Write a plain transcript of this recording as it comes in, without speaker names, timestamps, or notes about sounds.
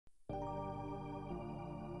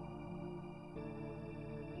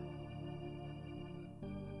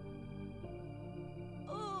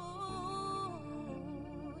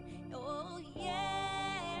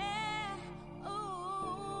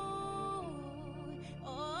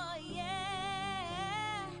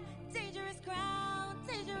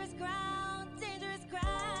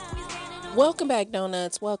Welcome back,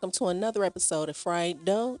 Donuts. Welcome to another episode of Fried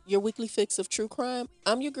Dough, your weekly fix of true crime.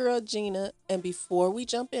 I'm your girl, Gina, and before we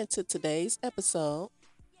jump into today's episode,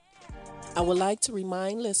 I would like to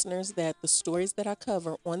remind listeners that the stories that I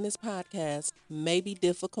cover on this podcast may be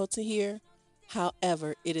difficult to hear.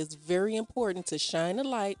 However, it is very important to shine a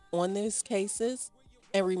light on these cases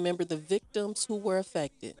and remember the victims who were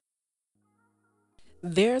affected.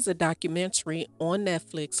 There's a documentary on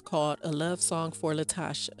Netflix called A Love Song for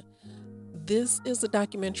Latasha. This is a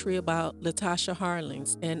documentary about Latasha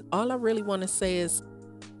Harlins, and all I really want to say is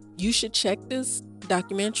you should check this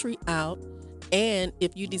documentary out. And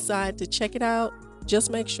if you decide to check it out, just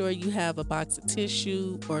make sure you have a box of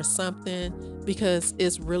tissue or something because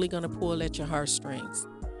it's really going to pull at your heartstrings.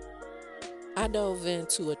 I dove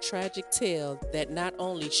into a tragic tale that not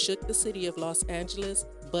only shook the city of Los Angeles,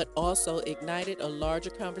 but also ignited a larger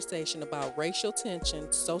conversation about racial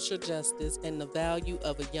tension, social justice, and the value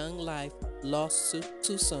of a young life lost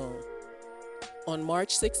too soon. On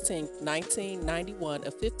March 16, 1991,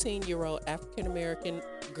 a 15-year-old African American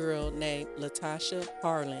girl named Latasha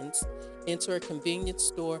Harlins entered a convenience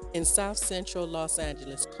store in South Central Los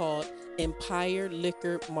Angeles called Empire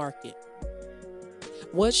Liquor Market.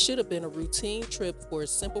 What should have been a routine trip for a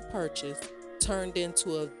simple purchase turned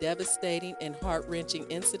into a devastating and heart-wrenching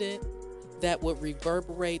incident that would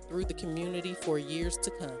reverberate through the community for years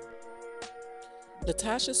to come.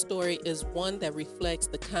 Latasha's story is one that reflects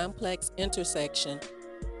the complex intersection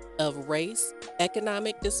of race,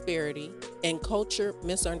 economic disparity, and culture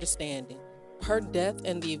misunderstanding. Her death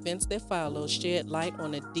and the events that follow shed light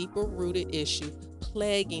on a deeper rooted issue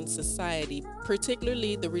plaguing society,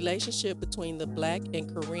 particularly the relationship between the Black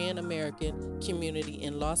and Korean American community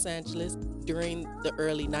in Los Angeles during the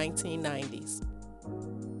early 1990s.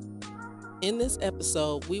 In this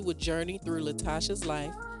episode, we will journey through Latasha's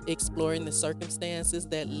life, exploring the circumstances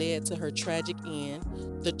that led to her tragic end,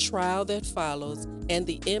 the trial that follows, and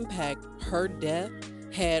the impact her death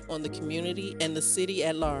had on the community and the city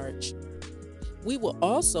at large. We will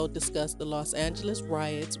also discuss the Los Angeles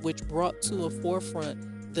riots, which brought to a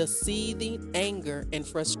forefront the seething anger and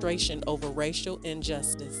frustration over racial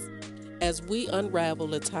injustice. As we unravel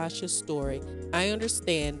Latasha's story, I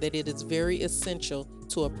understand that it is very essential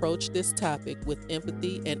to approach this topic with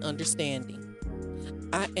empathy and understanding.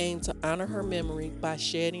 I aim to honor her memory by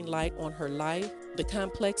shedding light on her life, the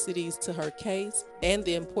complexities to her case, and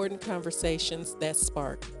the important conversations that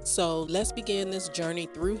spark. So let's begin this journey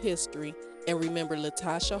through history and remember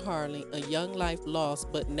Latasha Harley, a young life lost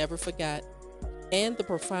but never forgot, and the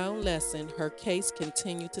profound lesson her case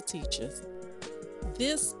continued to teach us.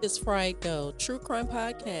 This is Fried Dough, True Crime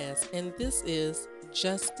Podcast, and this is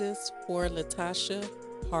Justice for Latasha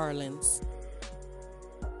Harlins.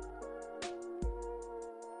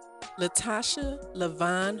 Latasha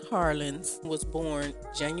Lavon Harlins was born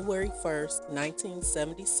January 1st,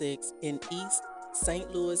 1976 in East St.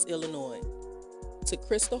 Louis, Illinois, to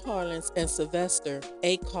Crystal Harlins and Sylvester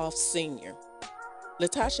Akoff Sr.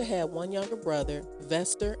 Latasha had one younger brother,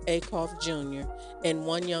 Vester Akoff Jr., and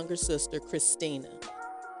one younger sister, Christina.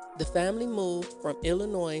 The family moved from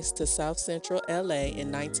Illinois to South Central LA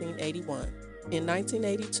in 1981. In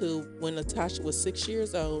 1982, when Latasha was 6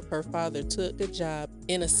 years old, her father took a job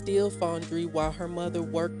in a steel foundry while her mother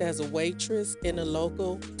worked as a waitress in a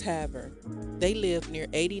local tavern. They lived near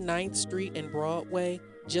 89th Street and Broadway,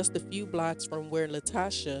 just a few blocks from where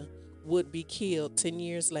Latasha would be killed 10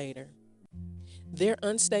 years later. Their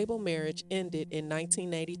unstable marriage ended in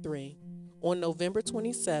 1983. On November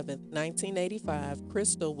 27, 1985,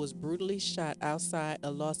 Crystal was brutally shot outside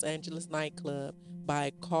a Los Angeles nightclub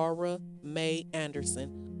by Cara Mae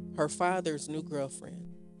Anderson, her father's new girlfriend.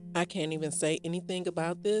 I can't even say anything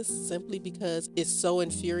about this simply because it's so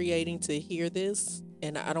infuriating to hear this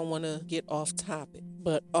and I don't want to get off topic.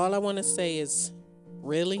 But all I want to say is,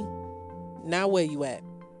 really? Now where you at?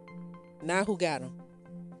 Now who got him?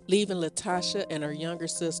 Leaving Latasha and her younger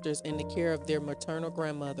sisters in the care of their maternal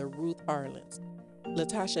grandmother, Ruth Harlins.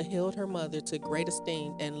 Latasha held her mother to great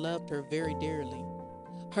esteem and loved her very dearly.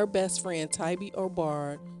 Her best friend, Tybee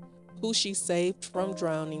O'Bard, who she saved from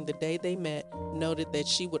drowning the day they met, noted that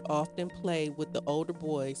she would often play with the older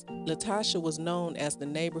boys. Latasha was known as the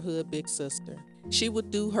neighborhood big sister. She would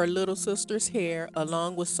do her little sister's hair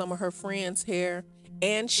along with some of her friends' hair,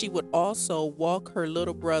 and she would also walk her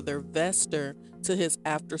little brother, Vester, to his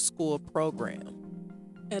after-school program.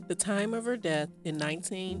 At the time of her death in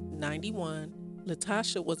 1991,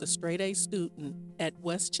 Latasha was a straight-A student at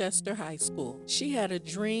Westchester High School. She had a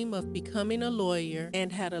dream of becoming a lawyer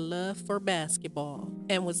and had a love for basketball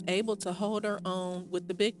and was able to hold her own with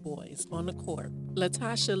the big boys on the court.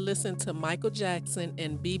 Latasha listened to Michael Jackson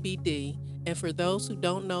and BBD, and for those who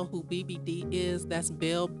don't know who BBD is, that's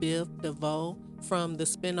Belle Biv DeVoe from the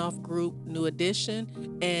spinoff group New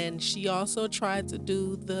Edition, and she also tried to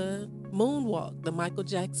do the moonwalk, the Michael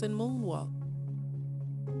Jackson moonwalk.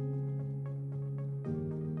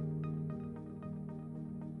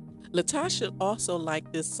 Latasha also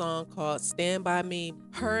liked this song called Stand By Me.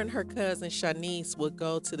 Her and her cousin Shanice would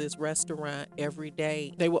go to this restaurant every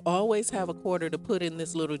day. They would always have a quarter to put in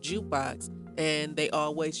this little jukebox, and they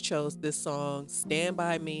always chose this song, Stand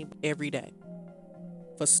By Me, every day.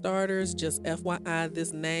 For starters, just FYI,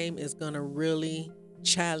 this name is gonna really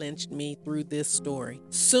challenge me through this story.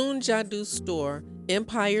 Soon Jadu's store,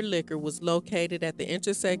 Empire Liquor, was located at the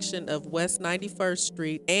intersection of West 91st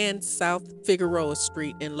Street and South Figueroa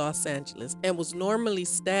Street in Los Angeles and was normally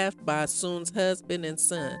staffed by Soon's husband and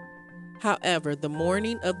son. However, the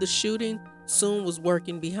morning of the shooting, Soon was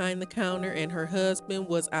working behind the counter and her husband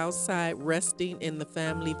was outside resting in the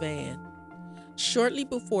family van. Shortly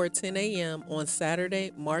before 10 a.m. on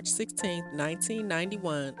Saturday, March 16,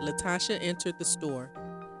 1991, Latasha entered the store.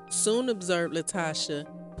 Soon observed Latasha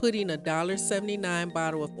putting a $1.79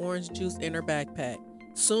 bottle of orange juice in her backpack.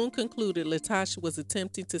 Soon concluded Latasha was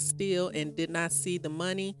attempting to steal and did not see the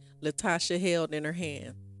money Latasha held in her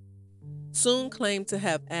hand. Soon claimed to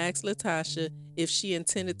have asked Latasha if she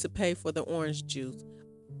intended to pay for the orange juice,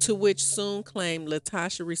 to which Soon claimed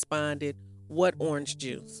Latasha responded, "What orange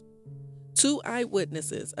juice?" Two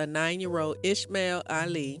eyewitnesses, a 9-year-old Ishmael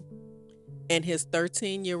Ali and his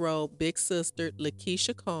 13-year-old big sister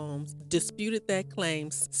Lakeisha Combs, disputed that claim,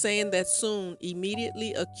 saying that Soon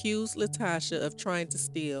immediately accused Latasha of trying to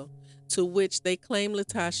steal, to which they claimed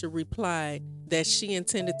Latasha replied that she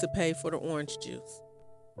intended to pay for the orange juice.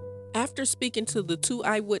 After speaking to the two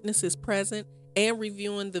eyewitnesses present and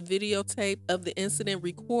reviewing the videotape of the incident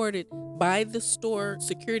recorded by the store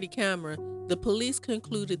security camera, the police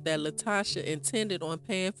concluded that Latasha intended on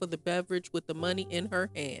paying for the beverage with the money in her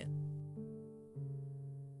hand.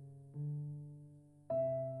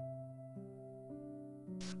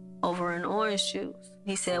 Over an orange juice.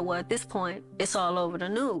 He said, well, at this point, it's all over the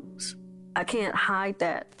news. I can't hide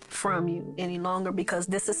that from you any longer because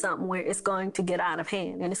this is something where it's going to get out of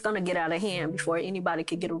hand, and it's going to get out of hand before anybody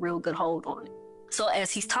could get a real good hold on it. So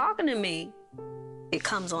as he's talking to me, it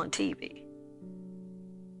comes on TV.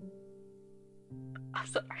 I'm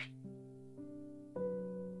sorry.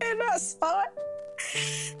 And I saw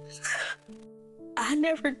it. I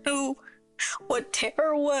never knew what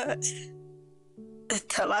terror was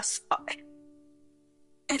until I saw it.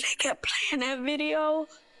 And they kept playing that video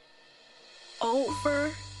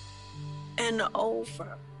over and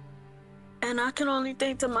over. And I can only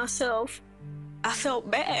think to myself, I felt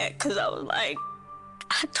bad because I was like,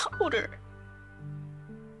 I told her.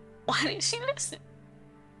 Why didn't she listen?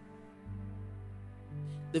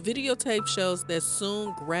 The videotape shows that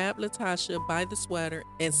Soon grabbed Latasha by the sweater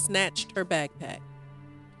and snatched her backpack.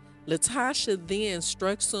 Latasha then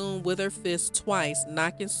struck Soon with her fist twice,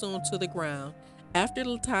 knocking Soon to the ground. After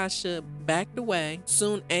Latasha backed away,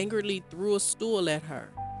 Soon angrily threw a stool at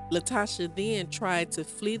her. Latasha then tried to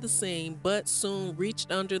flee the scene, but Soon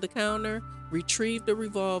reached under the counter, retrieved a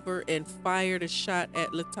revolver, and fired a shot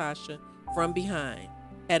at Latasha from behind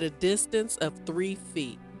at a distance of 3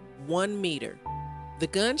 feet, 1 meter. The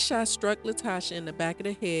gunshot struck Latasha in the back of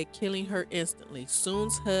the head, killing her instantly.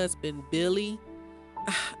 Soon's husband, Billy,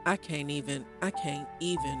 I can't even,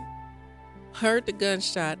 heard the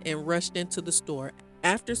gunshot and rushed into the store.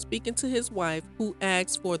 After speaking to his wife, who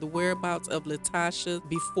asked for the whereabouts of Latasha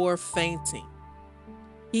before fainting,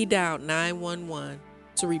 he dialed 911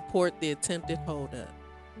 to report the attempted holdup.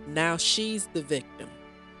 Now she's the victim.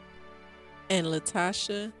 And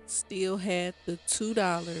Latasha still had the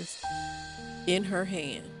 $2 in her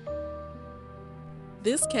hand.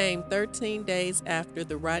 This came 13 days after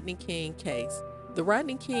the Rodney King case. The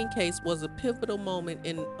Rodney King case was a pivotal moment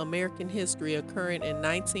in American history, occurring in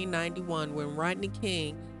 1991 when Rodney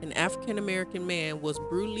King, an African-American man, was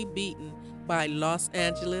brutally beaten by Los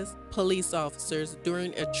Angeles police officers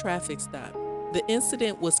during a traffic stop. The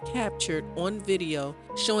incident was captured on video,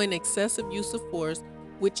 showing excessive use of force,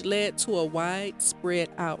 which led to a widespread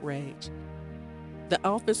outrage. The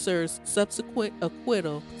officer's subsequent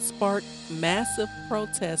acquittal sparked massive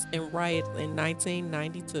protests and riots in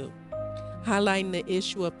 1992, highlighting the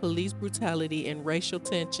issue of police brutality and racial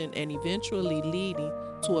tension and eventually leading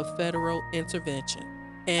to a federal intervention.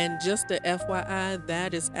 And just a FYI,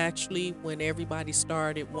 that is actually when everybody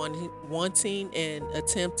started wanting and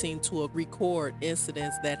attempting to record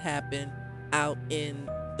incidents that happen out in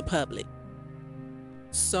the public.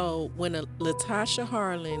 So when Latasha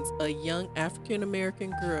Harlins, a young African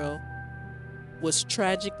American girl, was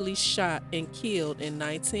tragically shot and killed in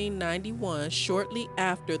 1991, shortly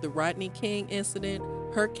after the Rodney King incident,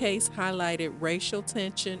 her case highlighted racial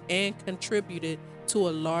tension and contributed to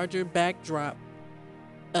a larger backdrop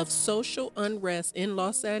of social unrest in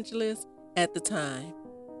Los Angeles at the time.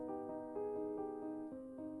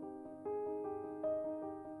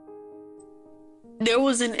 There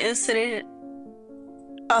was an incident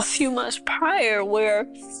a few months prior where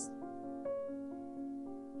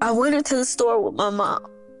I went into the store with my mom.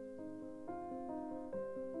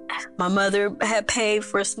 My mother had paid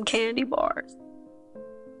for some candy bars.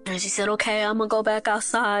 And she said, okay, I'm gonna go back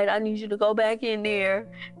outside. I need you to go back in there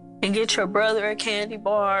and get your brother a candy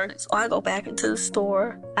bar. So I go back into the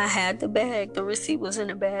store. I had the bag. The receipt was in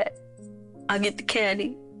the bag. I get the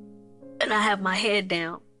candy and I have my head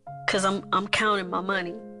down because I'm counting my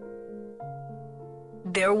money.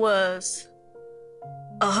 There was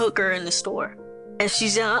a hooker in the store. And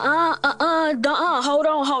she's hold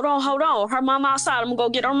on. Her mama outside. I'm gonna go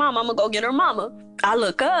get her mama. I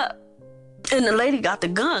look up and the lady got the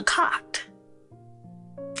gun cocked.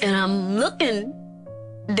 And I'm looking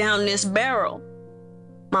down this barrel.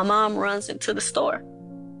 My mom runs into the store.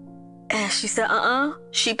 And she said,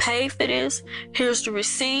 she paid for this. Here's the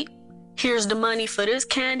receipt. Here's the money for this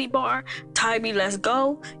candy bar. Tybee, let's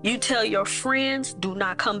go. You tell your friends, do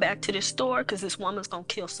not come back to this store because this woman's gonna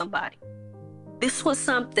kill somebody. This was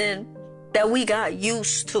something that we got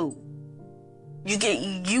used to. You get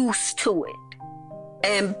used to it.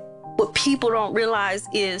 And what people don't realize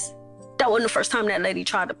is that wasn't the first time that lady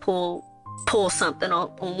tried to pull something on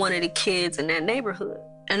one of the kids in that neighborhood.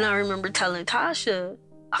 And I remember telling Tasha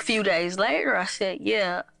a few days later, I said,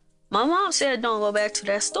 yeah, my mom said don't go back to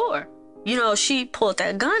that store. You know, she pulled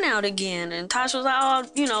that gun out again. And Tasha was like, oh,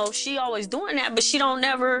 you know, she always doing that, but she's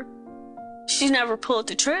never pulled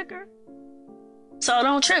the trigger. So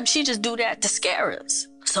don't trip, she just do that to scare us.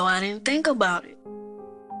 So I didn't think about it.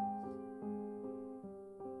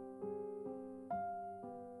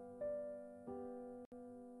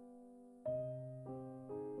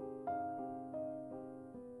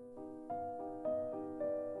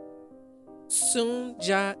 Soon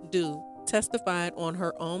Ja Du testified on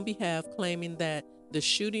her own behalf, claiming that the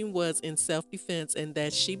shooting was in self-defense and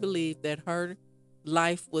that she believed that her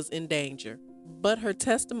life was in danger. But her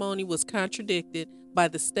testimony was contradicted by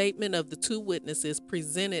the statement of the two witnesses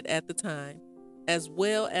presented at the time, as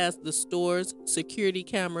well as the store's security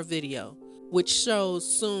camera video, which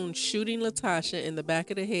shows Soon shooting Latasha in the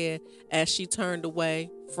back of the head as she turned away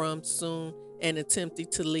from Soon and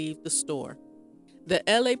attempted to leave the store. The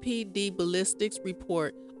LAPD ballistics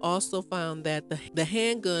report also found that the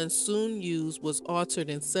handgun Soon used was altered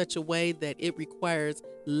in such a way that it requires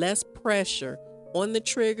less pressure on the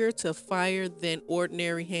trigger to fire than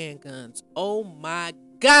ordinary handguns. Oh my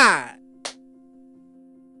God!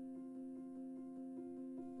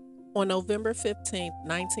 On November 15,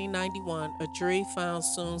 1991, a jury found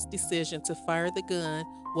Soon's decision to fire the gun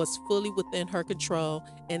was fully within her control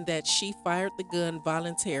and that she fired the gun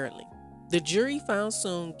voluntarily. The jury found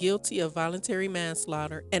Soon guilty of voluntary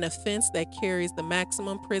manslaughter, an offense that carries the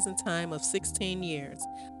maximum prison time of 16 years.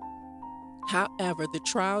 However, the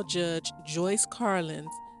trial judge, Joyce Harlins,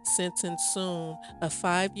 sentenced Soon a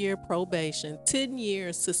 5-year probation, 10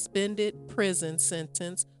 years suspended prison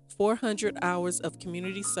sentence, 400 hours of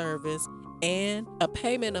community service, and a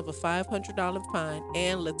payment of a $500 fine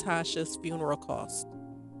and Latasha's funeral costs.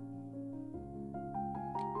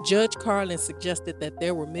 Judge Carlin suggested that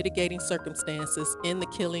there were mitigating circumstances in the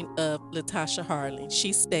killing of Latasha Harlins.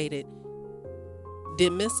 She stated,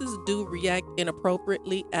 "Did Mrs. Du react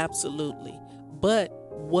inappropriately? Absolutely. But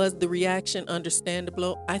was the reaction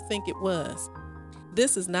understandable? I think it was.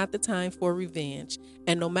 This is not the time for revenge,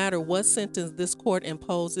 and no matter what sentence this court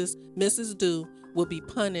imposes, Mrs. Du will be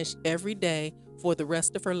punished every day for the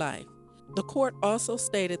rest of her life." The court also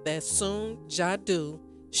stated that Soon Ja Du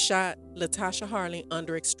shot Latasha Harlins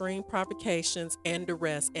under extreme provocations and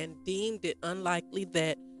duress and deemed it unlikely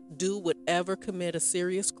that Du would ever commit a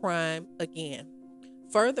serious crime again.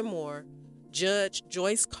 Furthermore, Judge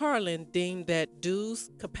Joyce Carlin deemed that Du's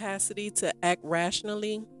capacity to act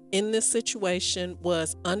rationally in this situation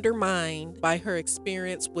was undermined by her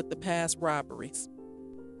experience with the past robberies.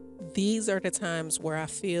 These are the times where I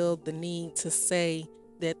feel the need to say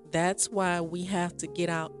that that's why we have to get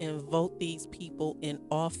out and vote these people in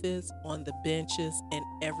office, on the benches, and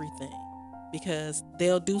everything. because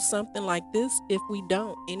they'll do something like this. If we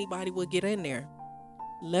don't, anybody will get in there.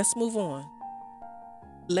 Let's move on.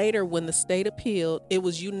 Later, when the state appealed, it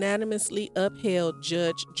was unanimously upheld.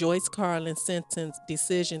 Judge Joyce Carlin's sentence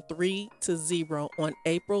decision 3-0 on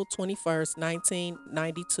April 21st,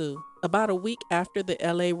 1992, about a week after the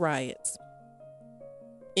LA riots.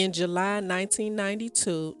 In July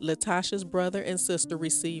 1992, Latasha's brother and sister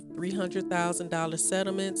received $300,000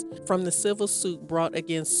 settlements from the civil suit brought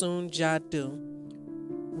against Soon Jadu,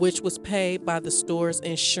 which was paid by the store's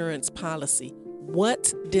insurance policy.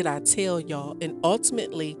 What did I tell y'all? And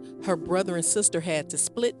ultimately, her brother and sister had to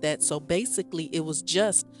split that, so basically it was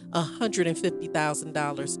just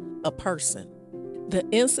 $150,000 a person. The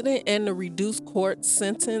incident and the reduced court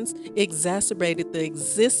sentence exacerbated the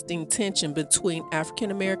existing tension between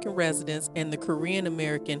African American residents and the Korean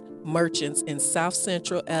American merchants in South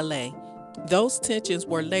Central LA. Those tensions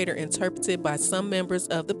were later interpreted by some members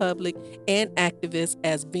of the public and activists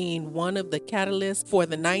as being one of the catalysts for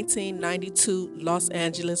the 1992 Los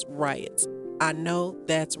Angeles riots. I know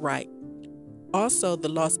that's right. Also, the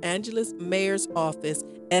Los Angeles mayor's office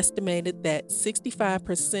estimated that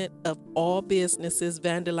 65% of all businesses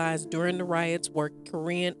vandalized during the riots were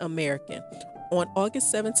Korean American. On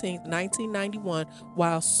August 17, 1991,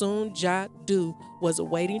 while Soon Ja-doo was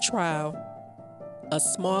awaiting trial, a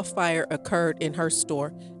small fire occurred in her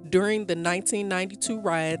store. During the 1992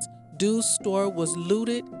 riots, Doo's store was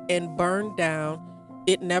looted and burned down.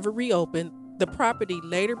 It never reopened. The property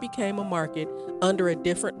later became a market under a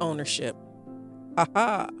different ownership.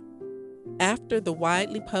 Haha! After the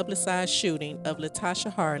widely publicized shooting of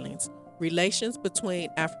Latasha Harlins, relations between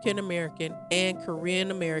African American and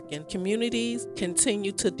Korean American communities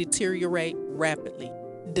continued to deteriorate rapidly,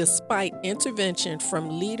 despite intervention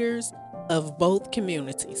from leaders of both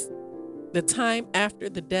communities. The time after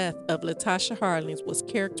the death of Latasha Harlins was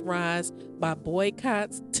characterized by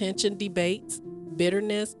boycotts, tension debates,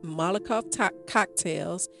 bitterness, Molotov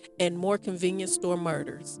cocktails, and more convenience store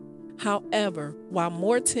murders. However, while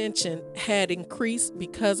more tension had increased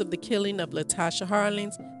because of the killing of Latasha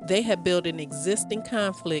Harlins, they had built an existing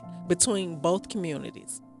conflict between both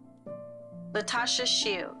communities. Latasha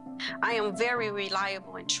Shield. I am very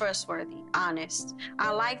reliable and trustworthy, honest.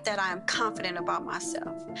 I like that I am confident about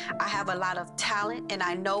myself. I have a lot of talent and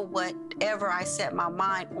I know whatever I set my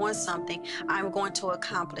mind on something, I'm going to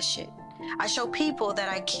accomplish it. I show people that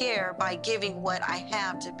I care by giving what I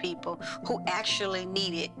have to people who actually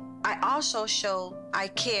need it. I also show I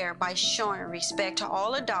care by showing respect to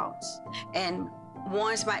all adults and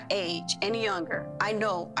ones my age and younger. I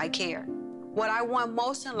know I care. What I want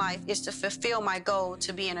most in life is to fulfill my goal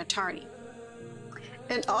to be an attorney.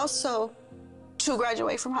 And also to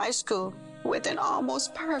graduate from high school with an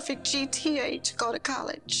almost perfect GPA to go to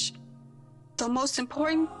college. The most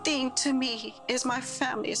important thing to me is my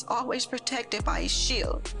family is always protected by a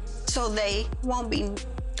shield, so they won't be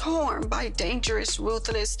torn by dangerous,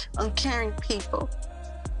 ruthless, uncaring people.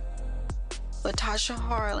 Latasha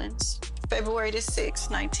Harlins, February 6,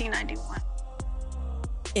 1991.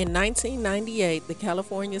 In 1998, the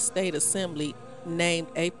California State Assembly named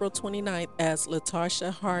April 29th as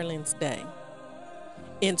Latasha Harlins Day.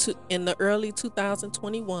 In the early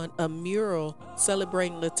 2021, a mural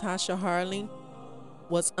celebrating Latasha Harlins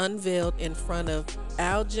was unveiled in front of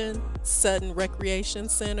Algen Sutton Recreation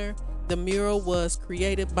Center. The mural was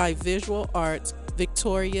created by Visual Arts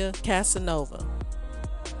Victoria Casanova.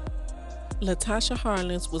 Latasha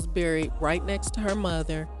Harlins was buried right next to her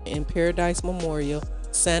mother in Paradise Memorial,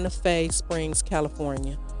 Santa Fe Springs,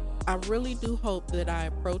 California. I really do hope that I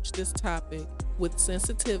approach this topic with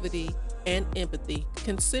sensitivity and empathy,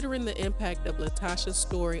 considering the impact of Latasha's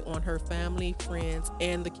story on her family, friends,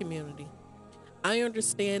 and the community. I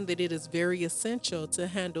understand that it is very essential to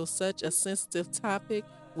handle such a sensitive topic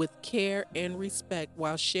with care and respect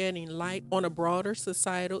while shedding light on a broader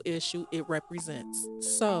societal issue it represents.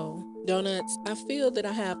 So, Donuts, I feel that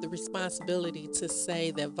I have the responsibility to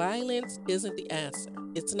say that violence isn't the answer.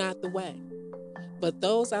 It's not the way. But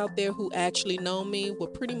those out there who actually know me will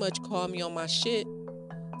pretty much call me on my shit,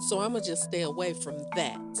 so I'ma just stay away from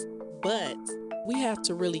that. But we have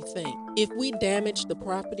to really think. If we damage the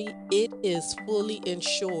property, it is fully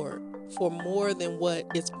insured for more than what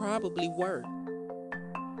it's probably worth.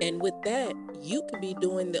 And with that, you could be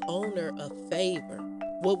doing the owner a favor.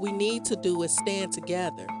 What we need to do is stand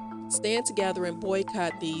together. Stand together and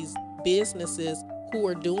boycott these businesses who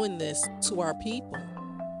are doing this to our people.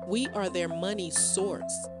 We are their money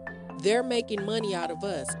source. They're making money out of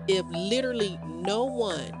us. If literally no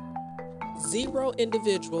one, 0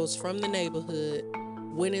 individuals from the neighborhood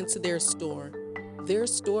went into their store, their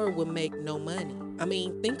store will make no money. I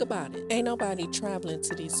mean, think about it. Ain't nobody traveling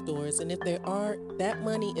to these stores, and if there are, that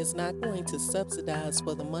money is not going to subsidize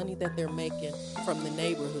for the money that they're making from the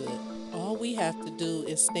neighborhood. All we have to do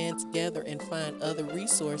is stand together and find other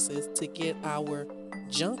resources to get our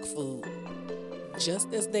junk food,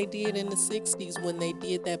 just as they did in the 60s when they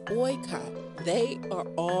did that boycott. They are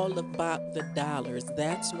all about the dollars.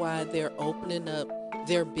 That's why they're opening up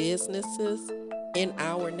their businesses in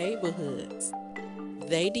our neighborhoods.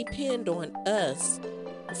 They depend on us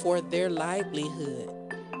for their livelihood.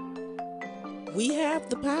 We have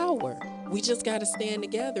the power. We just got to stand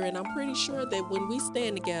together. And I'm pretty sure that when we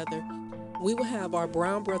stand together, we will have our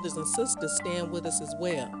brown brothers and sisters stand with us as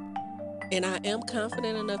well. And I am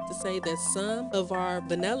confident enough to say that some of our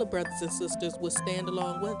vanilla brothers and sisters will stand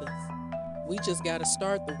along with us. We just got to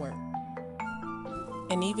start the work.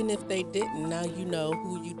 And even if they didn't, now you know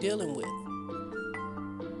who you're dealing with.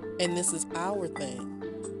 And this is our thing.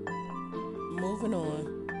 Moving on.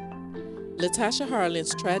 Latasha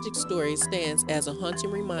Harlins' tragic story stands as a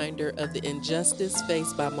haunting reminder of the injustice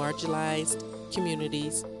faced by marginalized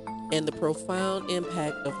communities and the profound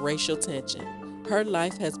impact of racial tension. Her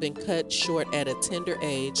life has been cut short at a tender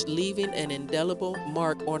age, leaving an indelible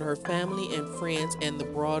mark on her family and friends and the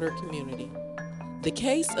broader community. The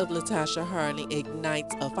case of Latasha Harlins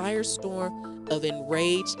ignites a firestorm of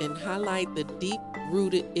enrage and highlight the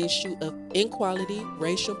deep-rooted issue of inequality,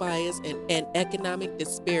 racial bias, and economic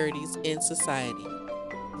disparities in society.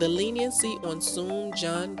 The leniency on Soon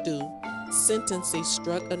John Doe sentencing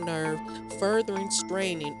struck a nerve, furthering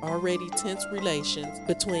straining already tense relations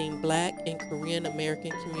between Black and Korean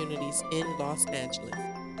American communities in Los Angeles.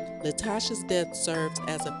 Latasha's death serves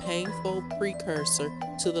as a painful precursor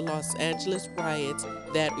to the Los Angeles riots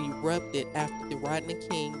that erupted after the Rodney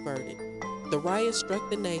King verdict. The riots struck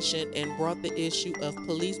the nation and brought the issue of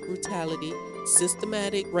police brutality,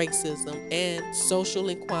 systematic racism, and social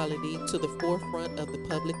inequality to the forefront of the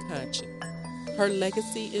public conscience. Her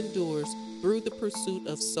legacy endures through the pursuit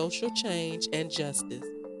of social change and justice.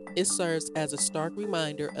 It serves as a stark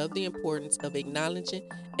reminder of the importance of acknowledging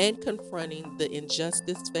and confronting the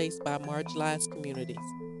injustice faced by marginalized communities.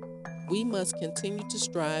 We must continue to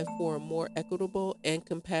strive for a more equitable and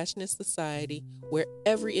compassionate society where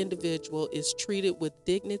every individual is treated with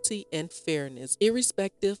dignity and fairness,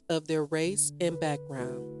 irrespective of their race and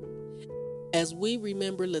background. As we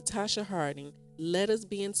remember Latasha Harlins, let us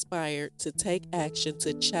be inspired to take action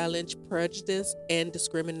to challenge prejudice and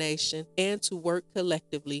discrimination and to work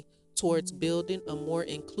collectively towards building a more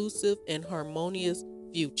inclusive and harmonious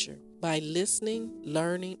future. By listening,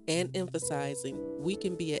 learning, and emphasizing, we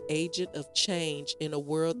can be an agent of change in a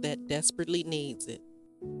world that desperately needs it.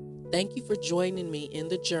 Thank you for joining me in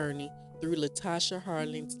the journey through Latasha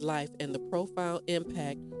Harlins' life and the profound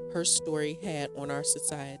impact her story had on our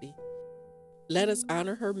society. Let us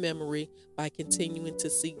honor her memory by continuing to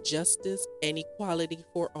seek justice and equality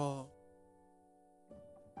for all.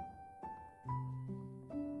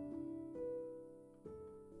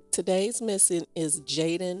 Today's missing is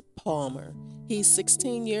Jaden Palmer. He's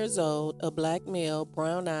 16 years old, a Black male,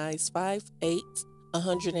 brown eyes, 5'8",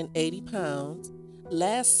 180 pounds.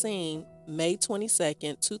 Last seen May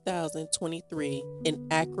 22nd, 2023 in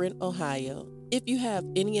Akron, Ohio. If you have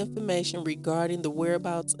any information regarding the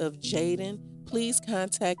whereabouts of Jaden, please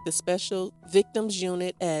contact the Special Victims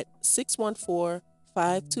Unit at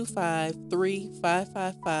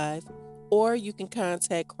 614-525-3555, or you can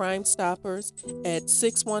contact Crime Stoppers at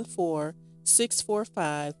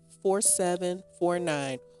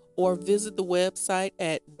 614-645-4749, or visit the website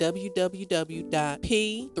at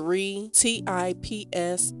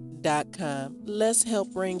www.p3tips.com. Let's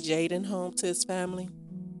help bring Jaden home to his family.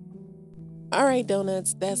 All right,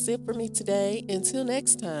 Donuts, that's it for me today. Until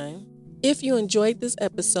next time. If you enjoyed this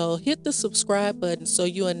episode, hit the subscribe button so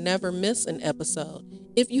you'll never miss an episode.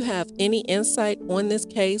 If you have any insight on this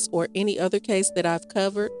case or any other case that I've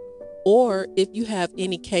covered, or if you have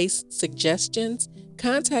any case suggestions,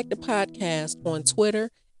 contact the podcast on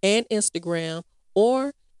Twitter and Instagram,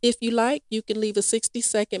 or if you like, you can leave a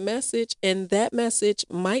 60-second message and that message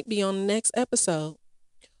might be on the next episode.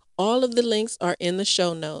 All of the links are in the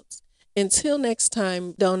show notes. Until next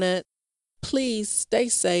time, Donut, please stay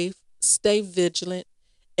safe, stay vigilant,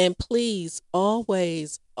 and please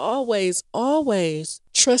always, always, always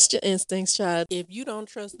trust your instincts, child. If you don't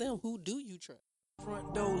trust them, who do you trust?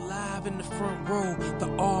 Front door live in the front row. The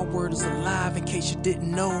R word is alive in case you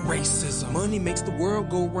didn't know. Racism. Money makes the world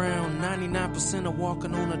go round. 99% are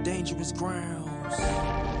walking on a dangerous grounds.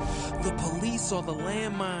 The police are the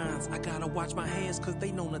landmines. I gotta watch my hands cause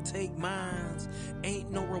they known to take mines.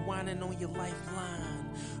 Ain't no rewinding on your lifeline.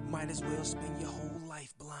 Might as well spend your whole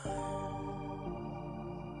life blind.